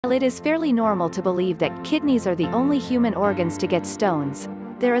While it is fairly normal to believe that kidneys are the only human organs to get stones,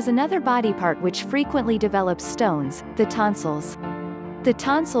 there is another body part which frequently develops stones, the tonsils. The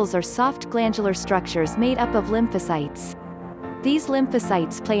tonsils are soft glandular structures made up of lymphocytes. These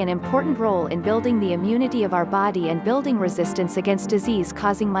lymphocytes play an important role in building the immunity of our body and building resistance against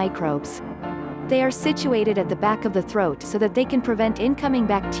disease-causing microbes. They are situated at the back of the throat so that they can prevent incoming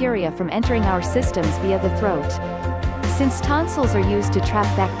bacteria from entering our systems via the throat. Since tonsils are used to trap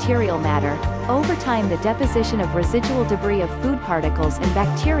bacterial matter, over time the deposition of residual debris of food particles and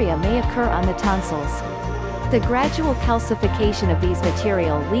bacteria may occur on the tonsils. The gradual calcification of these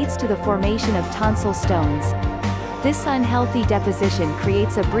material leads to the formation of tonsil stones. This unhealthy deposition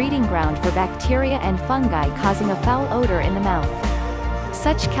creates a breeding ground for bacteria and fungi, causing a foul odor in the mouth.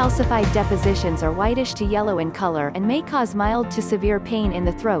 Such calcified depositions are whitish to yellow in color and may cause mild to severe pain in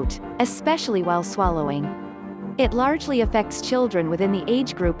the throat, especially while swallowing. It largely affects children within the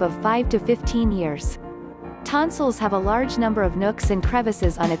age group of 5 to 15 years. Tonsils have a large number of nooks and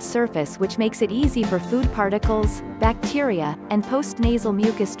crevices on its surface, which makes it easy for food particles, bacteria, and postnasal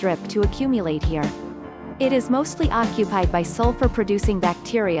mucus drip to accumulate here. It is mostly occupied by sulfur-producing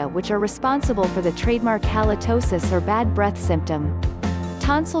bacteria, which are responsible for the trademark halitosis or bad breath symptom.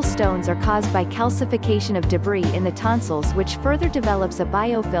 Tonsil stones are caused by calcification of debris in the tonsils, which further develops a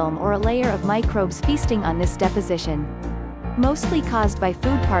biofilm or a layer of microbes feasting on this deposition. Mostly caused by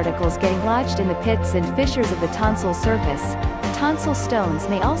food particles getting lodged in the pits and fissures of the tonsil surface, tonsil stones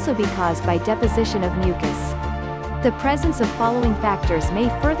may also be caused by deposition of mucus. The presence of following factors may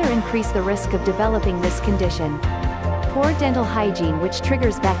further increase the risk of developing this condition. Poor dental hygiene, which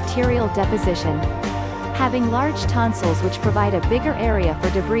triggers bacterial deposition. Having large tonsils, which provide a bigger area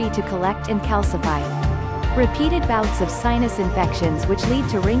for debris to collect and calcify. Repeated bouts of sinus infections, which lead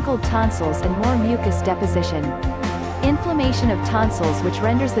to wrinkled tonsils and more mucus deposition. Inflammation of tonsils, which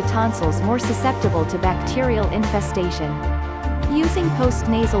renders the tonsils more susceptible to bacterial infestation. Using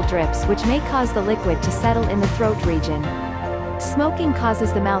postnasal drips, which may cause the liquid to settle in the throat region. Smoking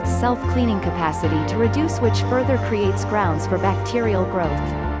causes the mouth's self-cleaning capacity to reduce, which further creates grounds for bacterial growth.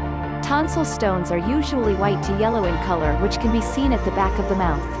 Tonsil stones are usually white to yellow in color, which can be seen at the back of the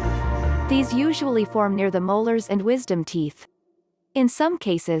mouth. These usually form near the molars and wisdom teeth. In some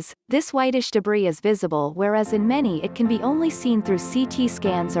cases, this whitish debris is visible, whereas in many it can be only seen through CT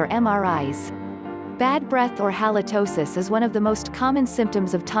scans or MRIs. Bad breath or halitosis is one of the most common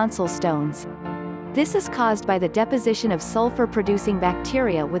symptoms of tonsil stones. This is caused by the deposition of sulfur-producing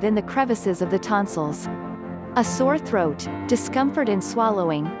bacteria within the crevices of the tonsils. A sore throat, discomfort in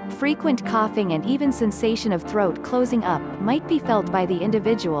swallowing, frequent coughing and even sensation of throat closing up might be felt by the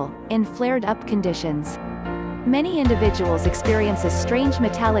individual, in flared-up conditions. Many individuals experience a strange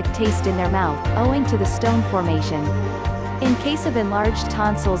metallic taste in their mouth, owing to the stone formation. In case of enlarged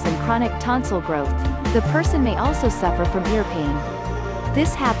tonsils and chronic tonsil growth, the person may also suffer from ear pain.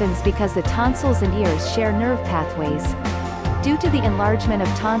 This happens because the tonsils and ears share nerve pathways. Due to the enlargement of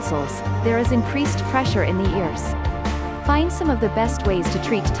tonsils, there is increased pressure in the ears. Find some of the best ways to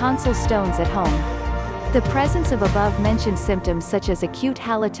treat tonsil stones at home. The presence of above-mentioned symptoms such as acute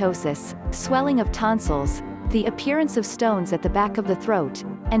halitosis, swelling of tonsils, the appearance of stones at the back of the throat,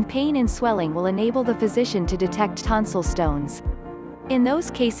 and pain and swelling will enable the physician to detect tonsil stones. In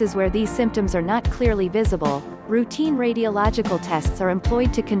those cases where these symptoms are not clearly visible, routine radiological tests are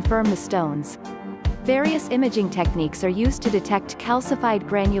employed to confirm the stones. Various imaging techniques are used to detect calcified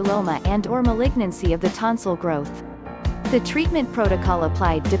granuloma and/or malignancy of the tonsil growth. The treatment protocol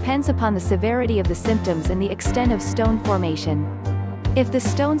applied depends upon the severity of the symptoms and the extent of stone formation. If the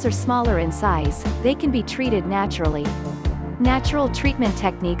stones are smaller in size, they can be treated naturally. Natural treatment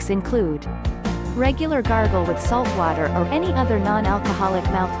techniques include regular gargle with salt water or any other non-alcoholic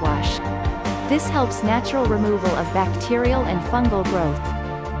mouthwash. This helps natural removal of bacterial and fungal growth.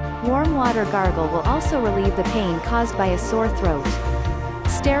 Warm water gargle will also relieve the pain caused by a sore throat.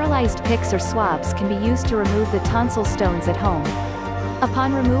 Sterilized picks or swabs can be used to remove the tonsil stones at home.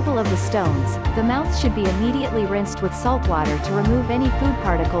 Upon removal of the stones, the mouth should be immediately rinsed with salt water to remove any food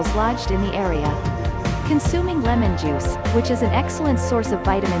particles lodged in the area. Consuming lemon juice, which is an excellent source of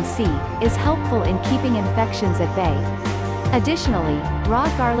vitamin C, is helpful in keeping infections at bay. Additionally, raw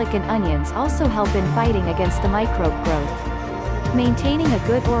garlic and onions also help in fighting against the microbe growth. Maintaining a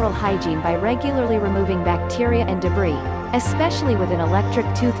good oral hygiene by regularly removing bacteria and debris, especially with an electric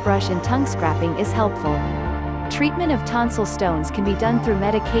toothbrush and tongue scraping, is helpful. Treatment of tonsil stones can be done through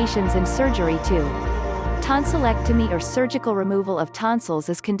medications and surgery too. Tonsillectomy or surgical removal of tonsils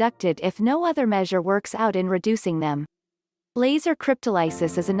is conducted if no other measure works out in reducing them. Laser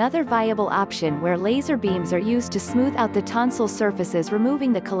cryptolysis is another viable option where laser beams are used to smooth out the tonsil surfaces,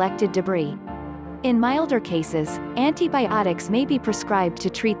 removing the collected debris. In milder cases, antibiotics may be prescribed to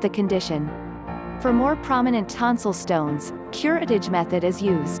treat the condition. For more prominent tonsil stones, curettage method is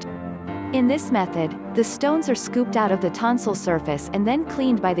used. In this method, the stones are scooped out of the tonsil surface and then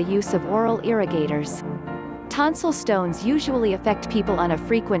cleaned by the use of oral irrigators. Tonsil stones usually affect people on a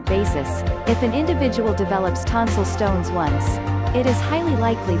frequent basis. If an individual develops tonsil stones once, it is highly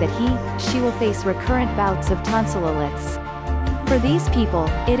likely that he/she will face recurrent bouts of tonsilloliths. For these people,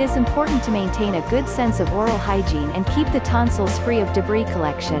 it is important to maintain a good sense of oral hygiene and keep the tonsils free of debris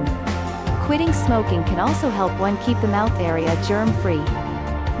collection. Quitting smoking can also help one keep the mouth area germ-free.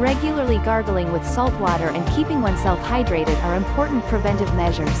 Regularly gargling with salt water and keeping oneself hydrated are important preventive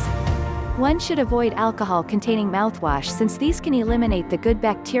measures. One should avoid alcohol-containing mouthwash since these can eliminate the good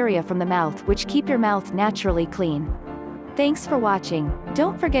bacteria from the mouth, which keep your mouth naturally clean. Thanks for watching.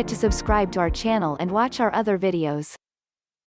 Don't forget to subscribe to our channel and watch our other videos.